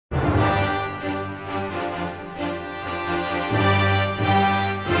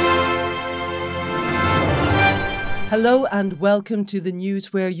Hello and welcome to the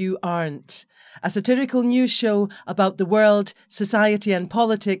News Where You Aren't, a satirical news show about the world, society and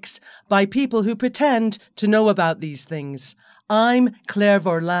politics by people who pretend to know about these things. I'm Claire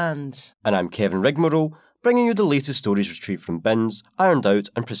Vorland. And I'm Kevin Rigmarole, bringing you the latest stories retrieved from bins, ironed out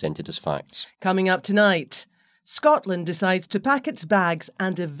and presented as facts. Coming up tonight, Scotland decides to pack its bags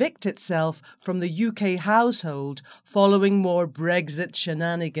and evict itself from the UK household following more Brexit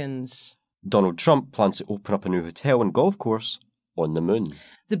shenanigans. Donald Trump plans to open up a new hotel and golf course on the moon.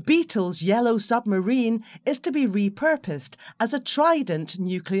 The Beatles' Yellow Submarine is to be repurposed as a Trident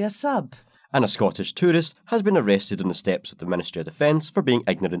nuclear sub. And a Scottish tourist has been arrested on the steps of the Ministry of Defence for being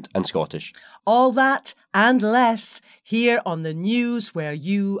ignorant and Scottish. All that and less here on the News Where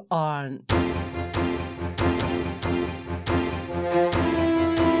You Aren't.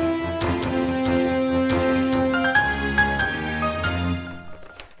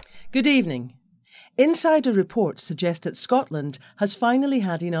 Good evening. Insider reports suggest that Scotland has finally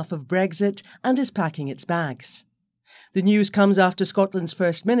had enough of Brexit and is packing its bags. The news comes after Scotland's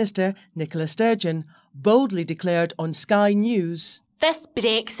First Minister, Nicola Sturgeon, boldly declared on Sky News, "This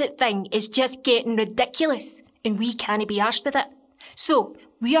Brexit thing is just getting ridiculous and we can't be arsed with it. So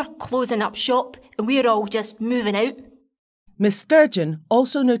we are closing up shop and we're all just moving out." Miss Sturgeon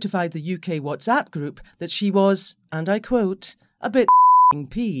also notified the UK WhatsApp group that she was, and I quote, a bit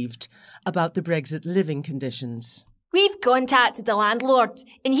peeved about the Brexit living conditions. "We've contacted the landlord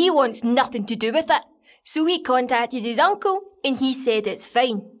and he wants nothing to do with it. So we contacted his uncle and he said it's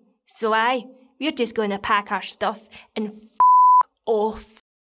fine. So we're just going to pack our stuff and off."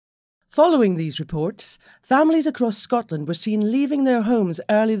 Following these reports, families across Scotland were seen leaving their homes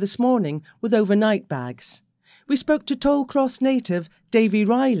early this morning with overnight bags. We spoke to Tollcross native Davy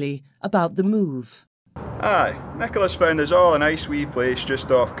Riley about the move. Aye, Nicola's found us all a nice wee place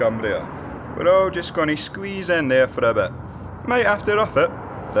just off Cumbria. We're all just going to squeeze in there for a bit. Might have to rough it.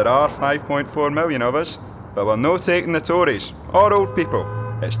 There are 5.4 million of us, but we're no taking the Tories or old people.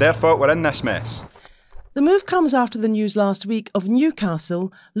 It's their fault we're in this mess. The move comes after the news last week of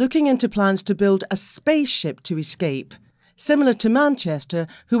Newcastle looking into plans to build a spaceship to escape, similar to Manchester,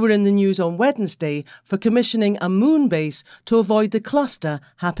 who were in the news on Wednesday for commissioning a moon base to avoid the cluster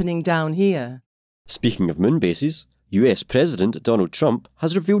happening down here. Speaking of moon bases, US President Donald Trump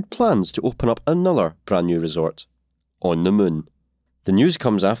has revealed plans to open up another brand new resort on the moon. The news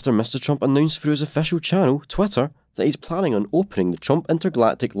comes after Mr. Trump announced through his official channel, Twitter, that he's planning on opening the Trump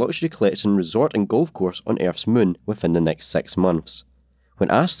Intergalactic Luxury Collection resort and golf course on Earth's moon within the next 6 months.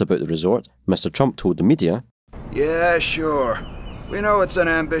 When asked about the resort, Mr. Trump told the media, "Yeah, sure. We know it's an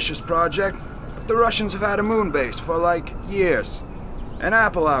ambitious project, but the Russians have had a moon base for years. And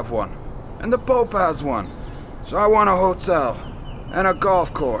Apple have one. And the Pope has one. So I want a hotel. And a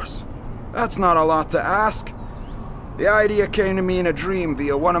golf course. That's not a lot to ask. The idea came to me in a dream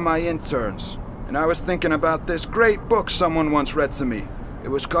via one of my interns. And I was thinking about this great book someone once read to me. It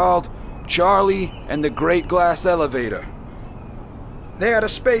was called Charlie and the Great Glass Elevator. They had a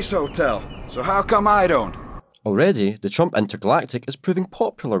space hotel, so how come I don't?" Already, the Trump Intergalactic is proving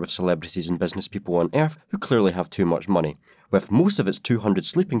popular with celebrities and business people on Earth who clearly have too much money, with most of its 200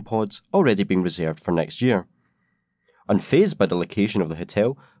 sleeping pods already being reserved for next year. Unfazed by the location of the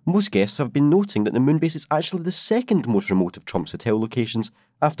hotel, most guests have been noting that the moon base is actually the second most remote of Trump's hotel locations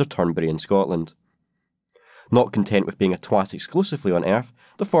after Turnberry in Scotland. Not content with being a twat exclusively on Earth,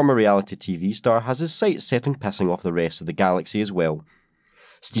 the former reality TV star has his sights set on pissing off the rest of the galaxy as well.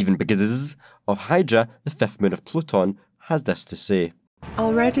 Stephen Burgess of Hydra, the fifth moon of Pluton, has this to say.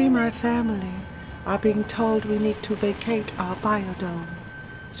 "Already my family are being told we need to vacate our biodome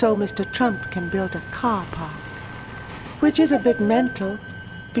so Mr. Trump can build a car park. Which is a bit mental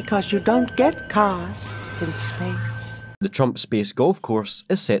because you don't get cars in space." The Trump Space Golf Course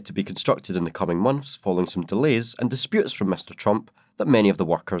is set to be constructed in the coming months following some delays and disputes from Mr. Trump that many of the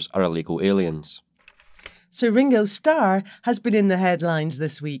workers are illegal aliens. Sir Ringo Starr has been in the headlines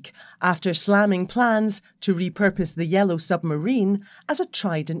this week after slamming plans to repurpose the Yellow Submarine as a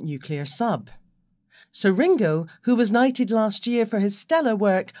Trident nuclear sub. Sir Ringo, who was knighted last year for his stellar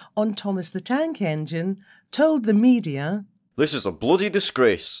work on Thomas the Tank Engine, told the media, "This is a bloody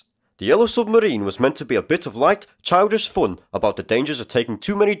disgrace. The Yellow Submarine was meant to be a bit of light, childish fun about the dangers of taking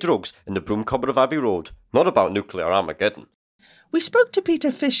too many drugs in the broom cupboard of Abbey Road, not about nuclear Armageddon." We spoke to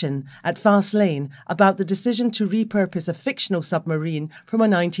Peter Fishin at Fast Lane about the decision to repurpose a fictional submarine from a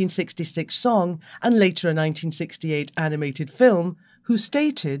 1966 song and later a 1968 animated film, who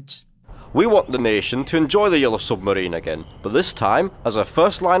stated, "We want the nation to enjoy the Yellow Submarine again, but this time as a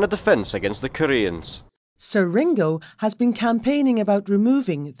first line of defence against the Koreans." Sir Ringo has been campaigning about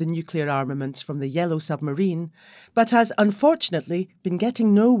removing the nuclear armaments from the Yellow Submarine, but has unfortunately been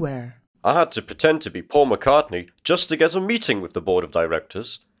getting nowhere. I had to pretend to be Paul McCartney just to get a meeting with the board of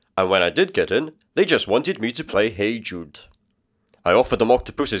directors, and when I did get in, they just wanted me to play Hey Jude. I offered them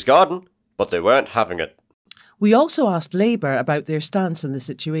Octopus's Garden, but they weren't having it. We also asked Labour about their stance on the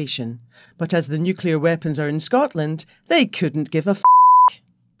situation, but as the nuclear weapons are in Scotland, they couldn't give a f***.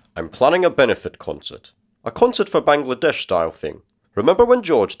 I'm planning a benefit concert. A concert for Bangladesh style thing. Remember when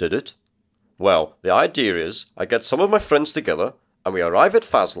George did it? Well, the idea is I get some of my friends together and we arrive at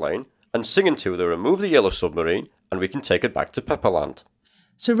Faslane and sing until they remove the Yellow Submarine and we can take it back to Pepperland.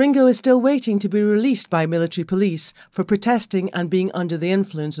 Sir Ringo is still waiting to be released by military police for protesting and being under the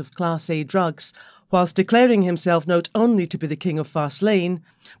influence of Class A drugs, whilst declaring himself not only to be the King of Faslane,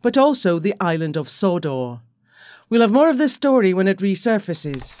 but also the island of Sodor. We'll have more of this story when it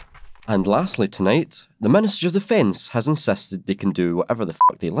resurfaces. And lastly tonight, the Ministry of Defence has insisted they can do whatever the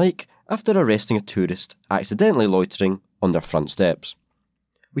fuck they like after arresting a tourist accidentally loitering on their front steps.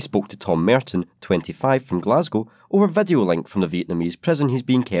 We spoke to Tom Merton, 25, from Glasgow, over video link from the Vietnamese prison he's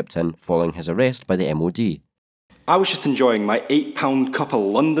being kept in following his arrest by the MOD. I was just enjoying my £8 cup of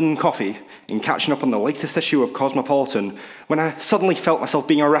London coffee and catching up on the latest issue of Cosmopolitan when I suddenly felt myself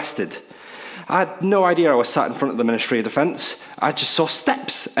being arrested. I had no idea I was sat in front of the Ministry of Defence. I just saw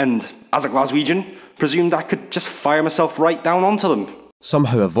steps and, as a Glaswegian, presumed I could just fire myself right down onto them.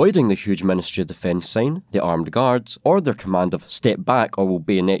 Somehow avoiding the huge Ministry of Defence sign, the armed guards, or their command of "step back or we'll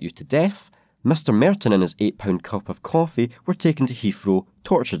bayonet you to death," Mr Merton and his £8 cup of coffee were taken to Heathrow,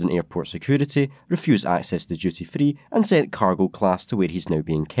 tortured in airport security, refused access to duty-free and sent cargo class to where he's now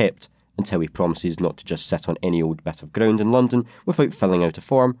being kept, until he promises not to just sit on any old bit of ground in London without filling out a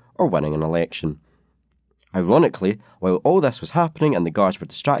form or winning an election. Ironically, while all this was happening and the guards were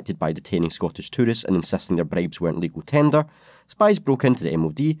distracted by detaining Scottish tourists and insisting their bribes weren't legal tender, spies broke into the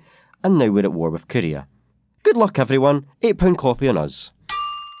MOD and now we're at war with Korea. Good luck everyone, £8 coffee on us.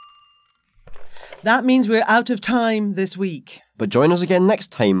 That means we're out of time this week. But join us again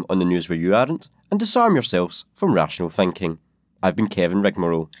next time on The News Where You Aren't and disarm yourselves from rational thinking. I've been Kevin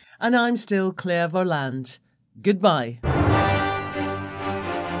Rigmarole. And I'm still Claire Vorland. Goodbye.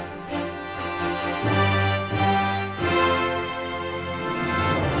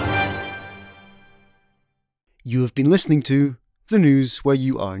 You have been listening to The News Where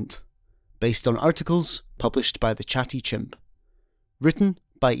You Aren't, based on articles published by the Chatty Chimp. Written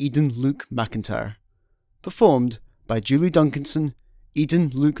by Eden Luke McIntyre. Performed by Julie Duncanson,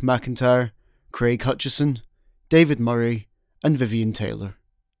 Eden Luke McIntyre, Craig Hutchison, David Murray, and Vivien Taylor.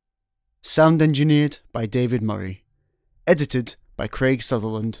 Sound engineered by David Murray. Edited by Craig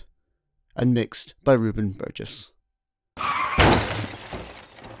Sutherland. And mixed by Reuben Burgess.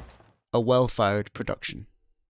 A well-fired production.